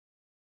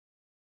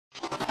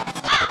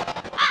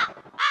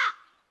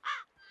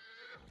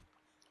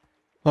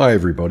Hi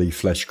everybody,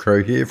 Flash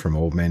Crow here from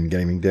Old Man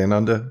Gaming Down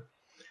Under.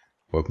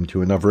 Welcome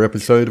to another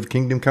episode of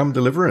Kingdom Come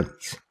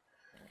Deliverance.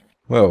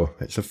 Well,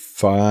 it's a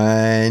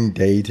fine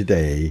day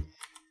today,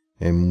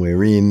 and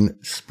we're in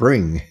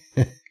spring.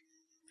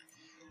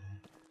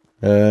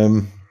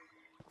 Let's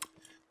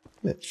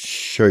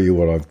show you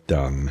what I've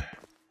done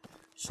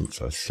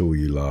since I saw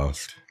you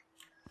last.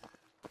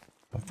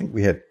 I think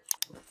we had,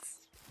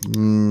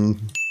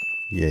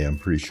 yeah, I'm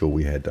pretty sure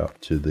we had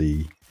up to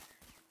the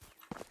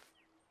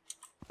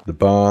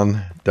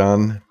barn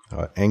done.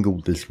 I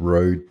angled this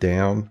road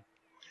down.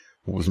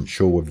 I wasn't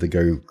sure whether to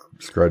go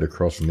straight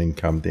across and then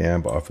come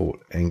down, but I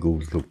thought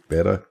angles looked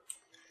better.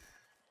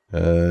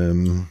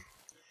 And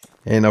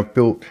I've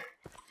built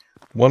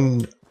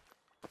one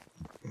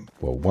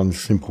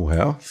simple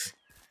house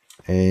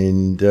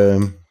and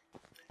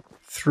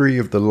three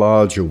of the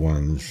larger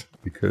ones,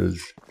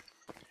 because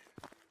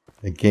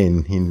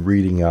again, in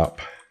reading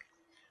up,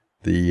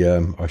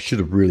 I should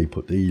have really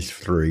put these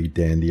three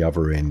down the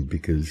other end,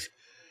 because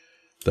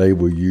they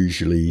were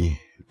usually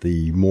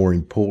the more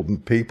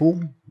important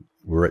people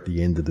were at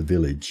the end of the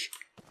village.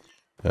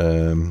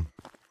 But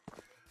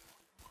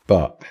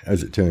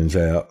as it turns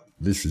out,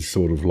 this is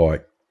sort of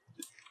like,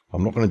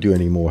 I'm not going to do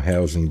any more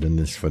housing than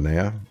this for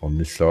now on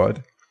this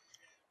side.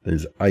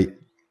 There's eight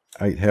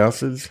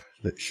houses.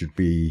 That should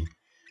be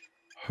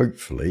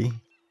hopefully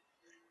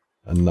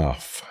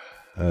enough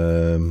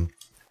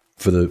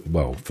for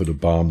the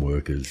barn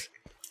workers.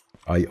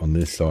 8 on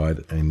this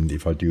side, and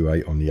if I do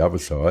 8 on the other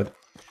side,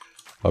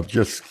 I've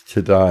just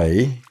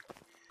today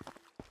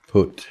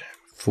put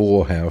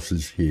 4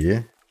 houses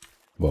here,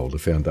 well, the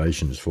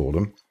foundations for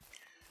them,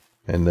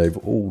 and they've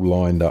all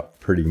lined up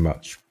pretty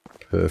much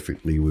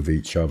perfectly with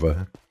each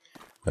other.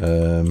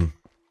 I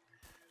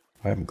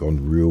haven't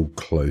gone real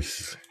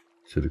close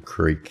to the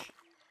creek,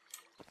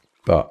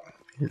 but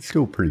it's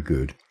still pretty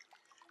good.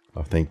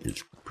 I think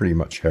it's pretty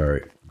much how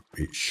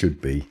it should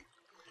be.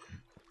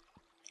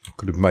 I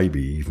could have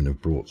maybe even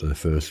have brought the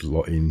first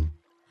lot in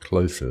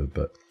closer,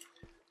 but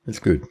it's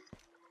good.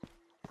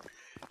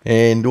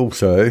 And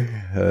also,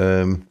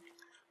 I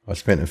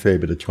spent a fair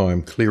bit of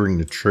time clearing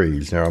the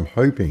trees. Now I'm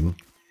hoping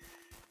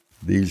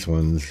these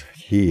ones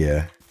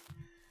here,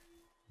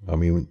 I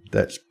mean,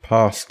 that's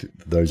past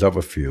those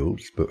other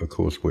fields, but of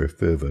course we're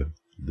further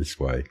this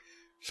way.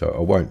 So I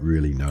won't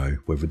really know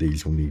whether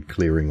these will need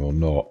clearing or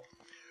not.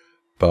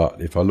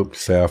 But if I look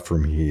south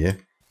from here,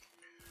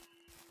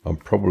 I'm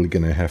probably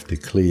going to have to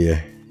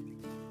clear,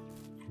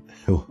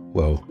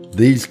 well,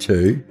 these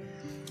two.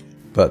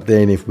 But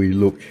then if we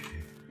look,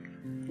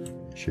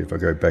 actually if I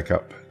go back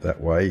up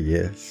that way,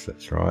 yes,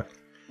 that's right.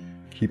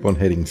 Keep on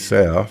heading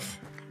south.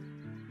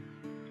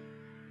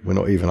 We're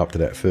not even up to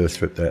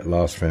that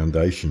last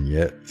foundation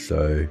yet,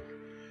 so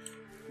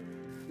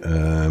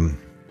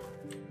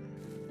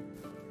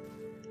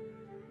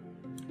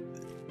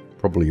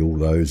probably all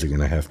those are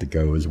going to have to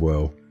go as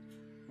well.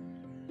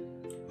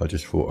 I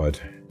just thought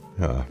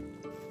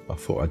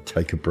I'd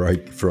take a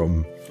break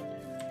from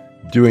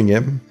doing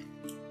them,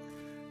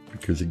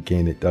 because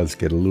again it does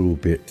get a little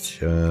bit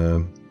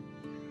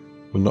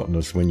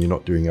monotonous when you're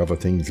not doing other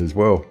things as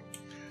well.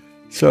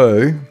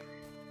 So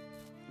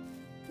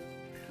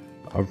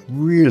I've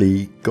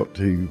really got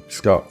to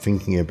start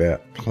thinking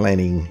about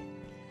planning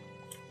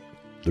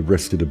the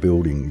rest of the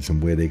buildings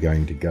and where they're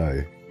going to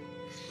go.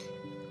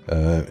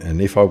 And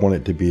if I want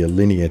it to be a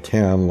linear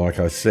town, like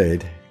I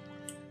said,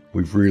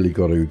 we've really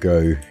got to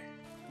go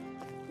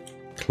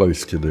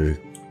close to the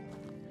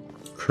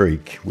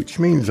creek, which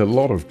means a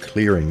lot of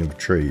clearing of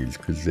trees,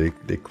 because they're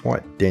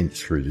quite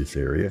dense through this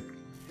area.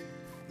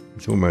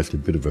 It's almost a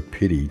bit of a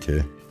pity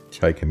to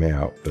take them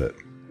out, but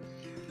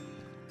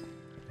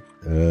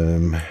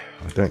I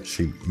don't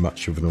see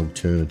much of an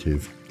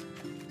alternative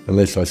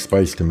unless I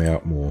spaced them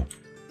out more.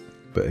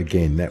 But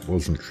again, that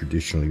wasn't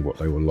traditionally what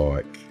they were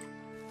like.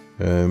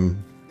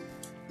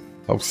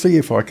 I'll see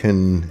if I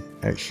can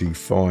actually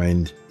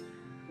find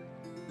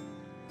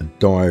a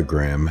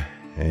diagram,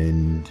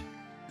 and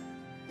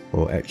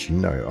well, actually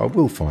no, I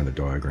will find a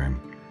diagram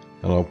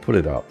and I'll put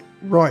it up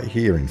right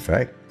here, in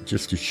fact,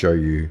 just to show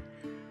you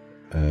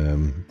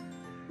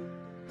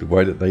the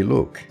way that they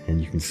look. And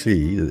you can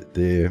see that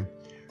they're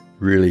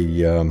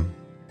really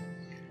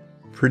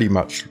pretty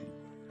much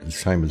the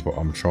same as what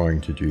I'm trying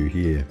to do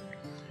here.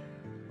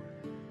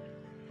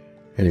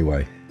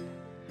 Anyway,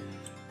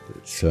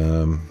 it's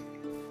good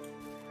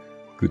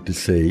to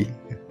see,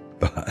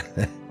 but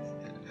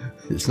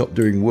it's not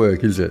doing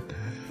work, is it?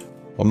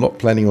 I'm not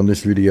planning on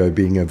this video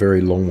being a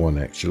very long one,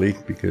 actually,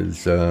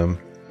 because I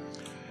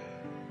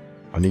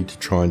need to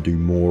try and do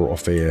more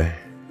off air,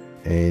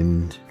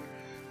 and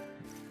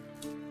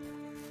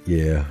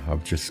yeah, I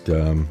just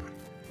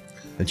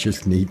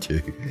need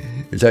to.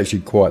 It's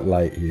actually quite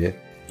late here.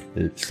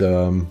 It's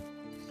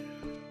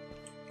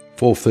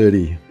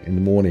 4:30 in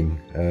the morning,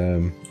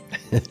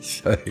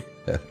 so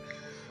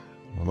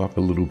I'm up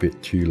a little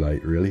bit too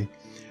late, really.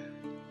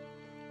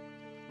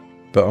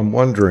 But I'm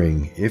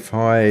wondering if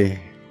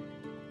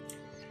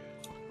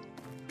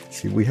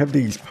see, we have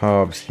these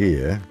paths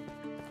here,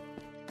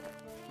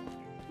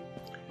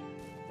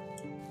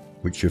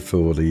 which are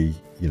for the,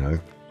 you know,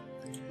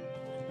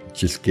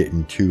 just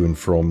getting to and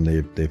from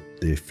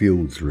their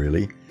fields,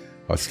 really.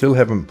 I still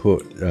haven't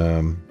put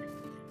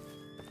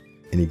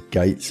any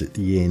gates at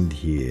the end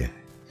here,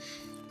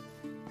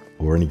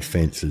 or any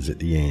fences at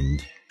the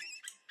end,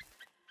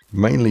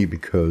 mainly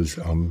because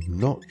I'm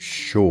not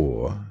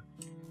sure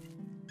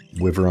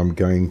whether I'm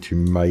going to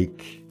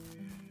make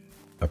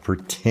a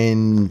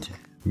pretend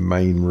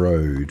main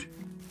road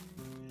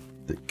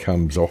that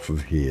comes off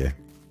of here,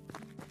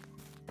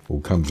 or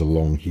comes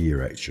along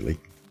here actually,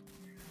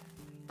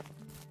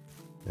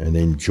 and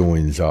then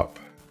joins up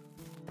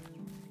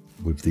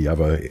with the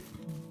other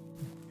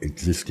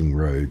existing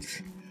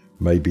roads,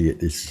 maybe at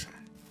this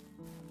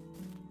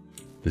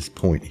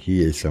point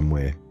here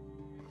somewhere,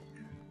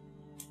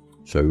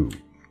 so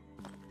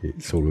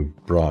it sort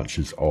of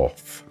branches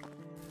off,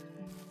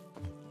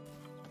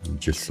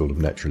 and just sort of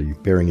naturally,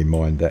 bearing in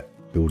mind that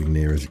building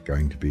there isn't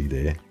going to be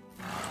there.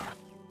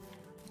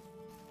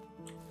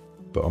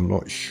 But I'm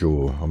not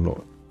sure, I'm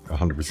not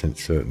 100%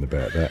 certain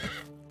about that.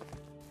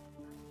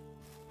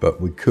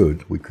 But we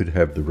could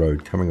have the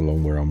road coming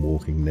along where I'm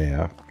walking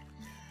now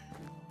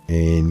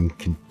and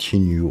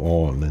continue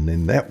on, and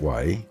then that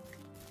way,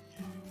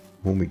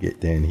 when we get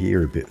down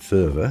here a bit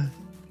further,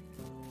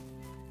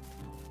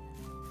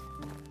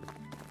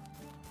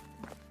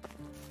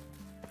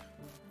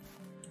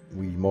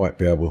 we might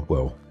be able,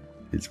 well,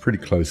 it's pretty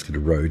close to the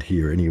road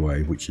here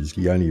anyway, which is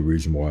the only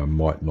reason why I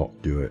might not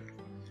do it.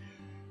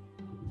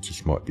 It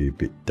just might be a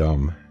bit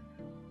dumb.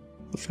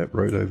 What's that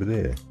road over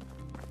there?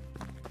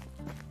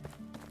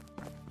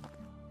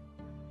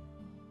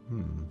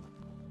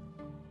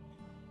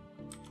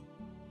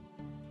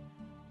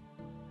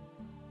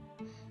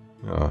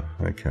 Oh,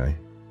 okay.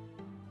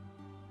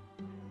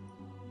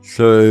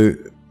 So,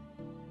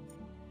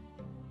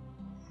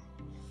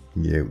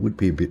 yeah, it would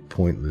be a bit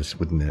pointless,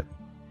 wouldn't it?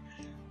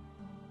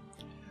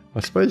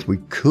 I suppose we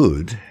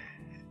could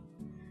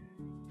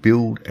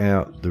build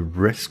out the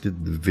rest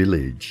of the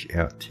village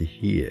out to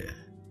here,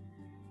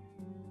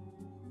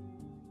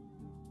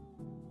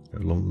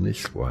 along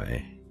this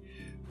way,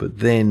 but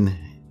then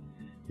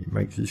it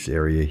makes this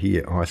area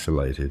here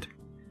isolated.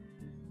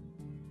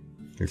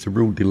 It's a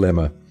real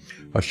dilemma.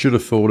 I should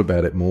have thought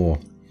about it more,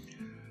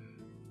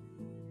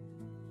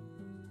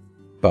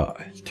 but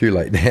it's too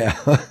late now.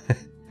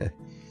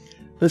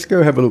 Let's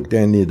go have a look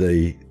down near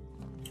the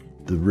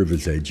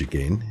river's edge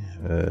again.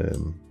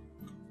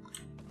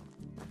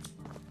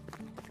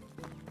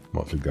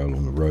 Might as well go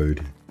along the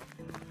road,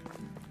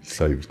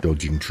 saves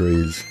dodging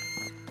trees.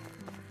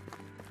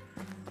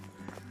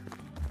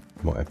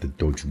 Might have to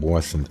dodge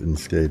Wysant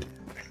instead.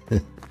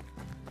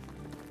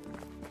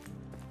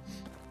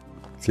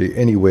 See,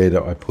 anywhere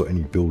that I put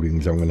any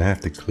buildings, I'm going to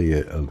have to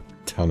clear a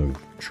ton of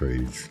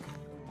trees.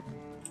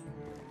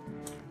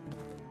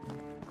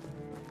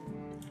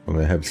 I'm going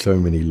to have so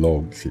many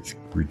logs, it's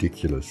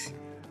ridiculous.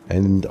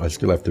 And I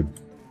still have to,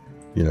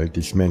 you know,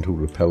 dismantle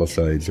the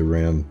palisades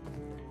around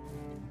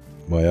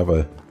my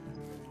other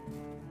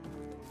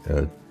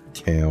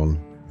town,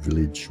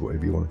 village,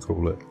 whatever you want to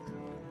call it.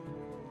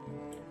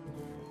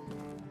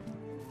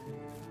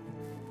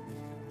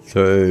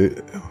 So,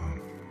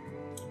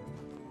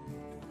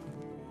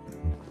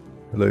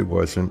 hello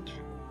Wysant,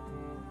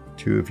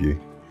 two of you.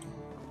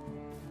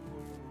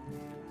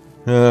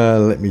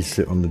 Let me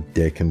sit on the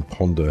deck and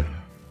ponder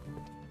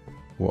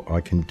what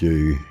I can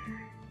do.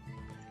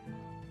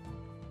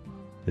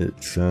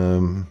 It's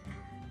a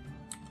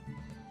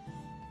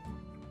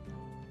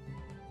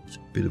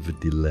bit of a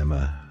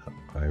dilemma.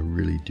 I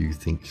really do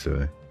think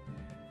so.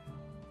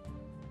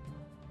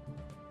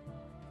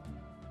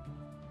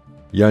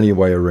 The only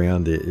way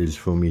around it is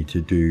for me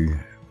to do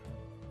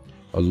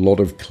a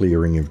lot of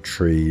clearing of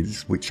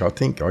trees, which I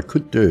think I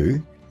could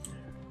do,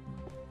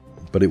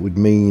 but it would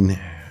mean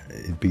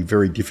it'd be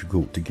very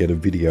difficult to get a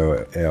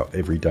video out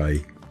every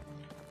day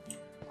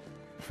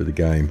for the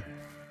game,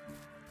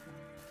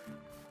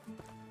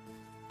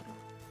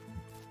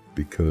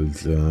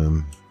 because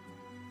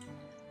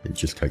it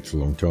just takes a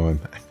long time,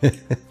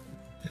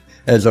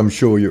 as I'm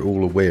sure you're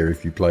all aware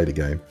if you play the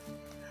game.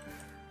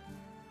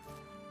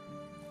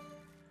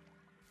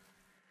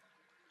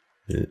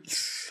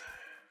 It's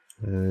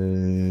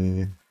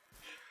let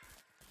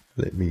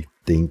me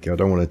think. I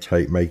don't want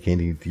to make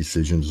any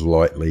decisions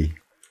lightly,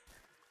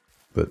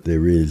 but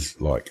there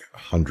is like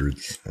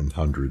hundreds and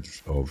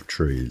hundreds of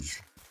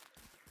trees.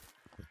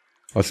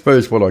 I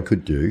suppose what I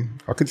could do,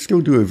 I could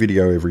still do a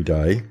video every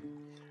day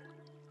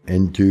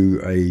and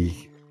do a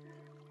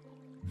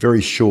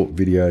very short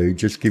video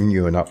just giving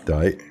you an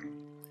update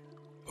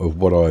of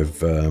what I've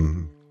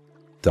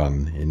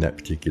done in that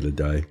particular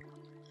day.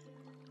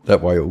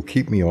 That way it will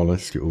keep me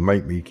honest, it will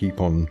make me keep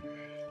on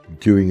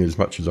doing as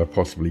much as I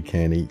possibly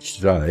can each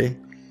day.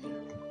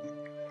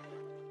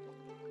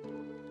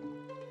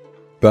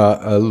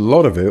 But a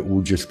lot of it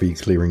will just be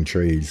clearing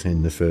trees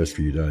in the first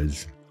few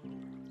days.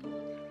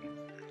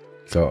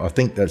 So I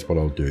think that's what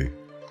I'll do,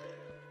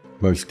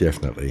 most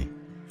definitely.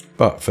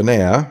 But for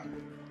now,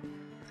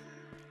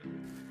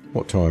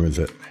 what time is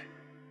it?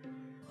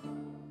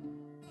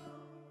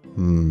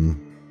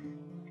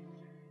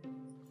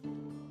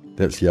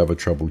 That's the other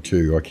trouble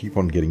too. I keep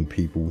on getting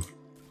people...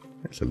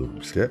 That's a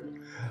little step.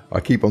 I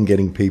keep on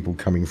getting people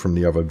coming from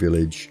the other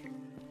village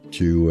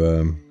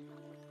to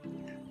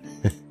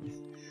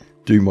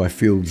do my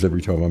fields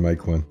every time I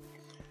make one.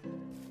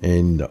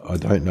 And I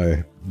don't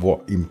know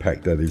what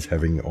impact that is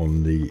having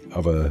on the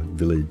other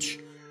village.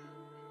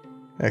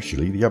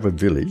 Actually, the other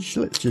village,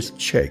 let's just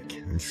check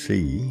and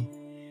see.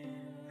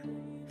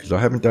 Because I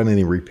haven't done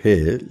any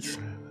repairs.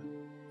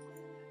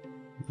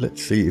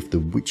 Let's see if the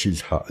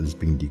witch's hut has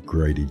been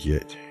degraded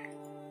yet.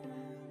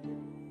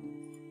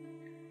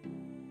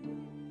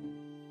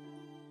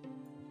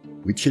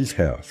 Witch's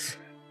house.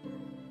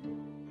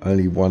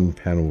 Only one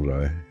panel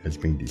though has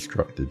been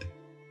destructed.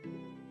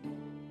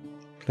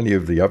 Plenty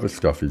of the other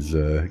stuff is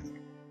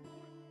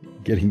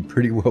getting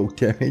pretty well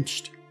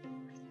damaged.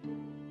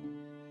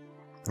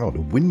 Oh, the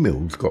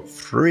windmill's got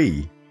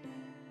 3.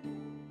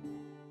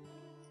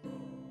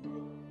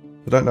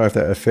 I don't know if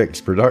that affects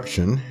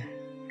production.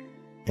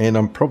 And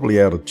I'm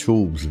probably out of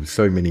tools of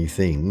so many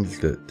things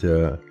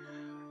that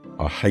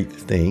I hate to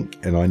think.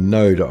 And I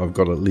know that I've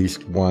got at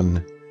least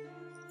one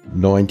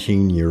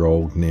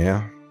 19-year-old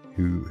now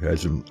who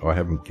I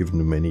haven't given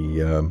them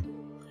any,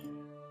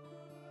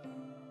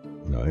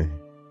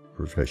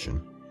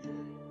 profession.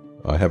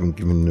 I haven't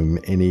given them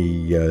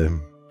any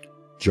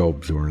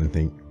jobs or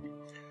anything.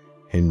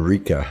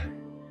 Henrika,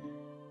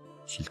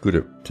 she's good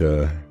at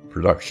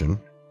production,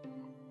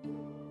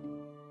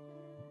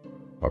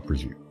 I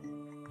presume.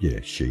 Yeah,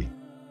 she.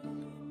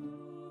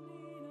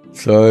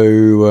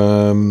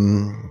 So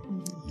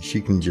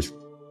she can just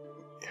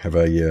have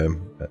a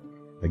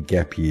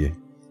gap year.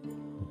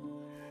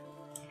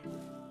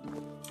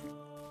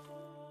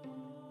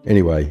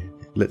 Anyway,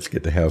 let's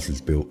get the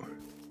houses built.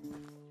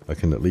 I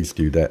can at least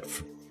do that.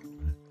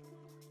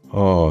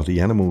 Oh,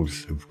 the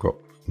animals have got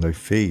no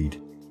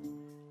feed.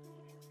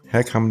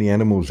 How come the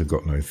animals have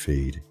got no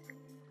feed?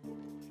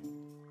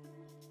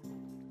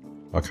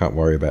 I can't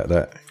worry about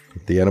that.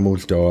 If the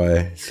animals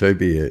die, so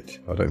be it.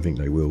 I don't think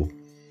they will.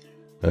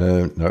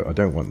 No, I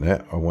don't want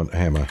that. I want a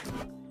hammer.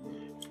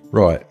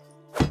 Right.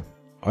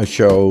 I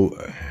shall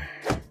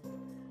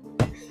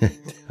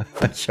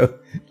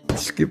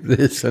skip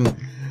this and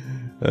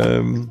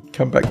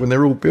come back when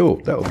they're all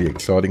built. That'll be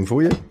exciting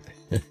for you.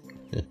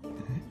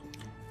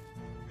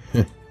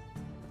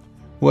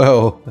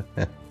 Well,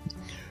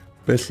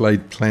 best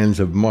laid plans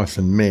of mice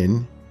and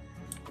men.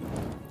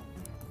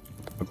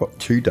 I've got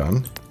 2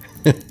 done.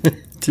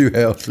 2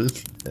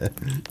 houses,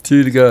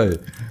 2 to go,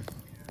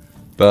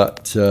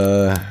 but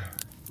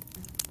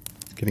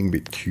it's getting a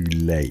bit too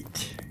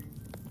late,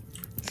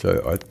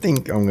 so I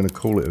think I'm going to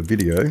call it a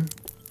video.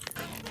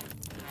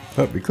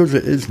 But because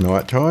it is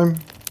night time,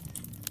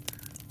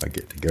 I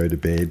get to go to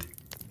bed.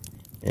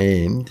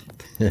 And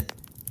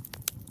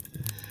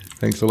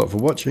thanks a lot for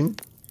watching.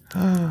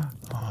 Oh,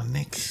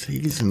 next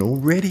season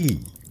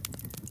already.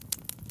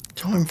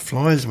 Time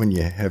flies when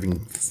you're having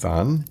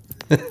fun.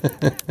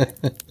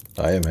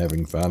 I am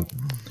having fun.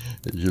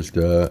 It's just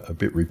a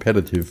bit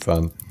repetitive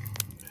fun.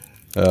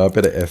 I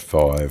better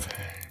F5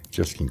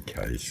 just in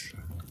case.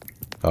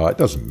 It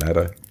doesn't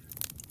matter.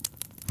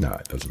 No,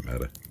 it doesn't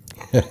matter.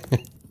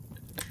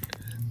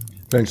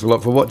 Thanks a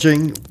lot for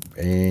watching,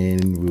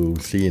 and we'll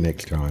see you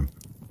next time.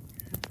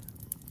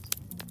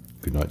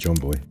 Good night, John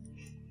Boy.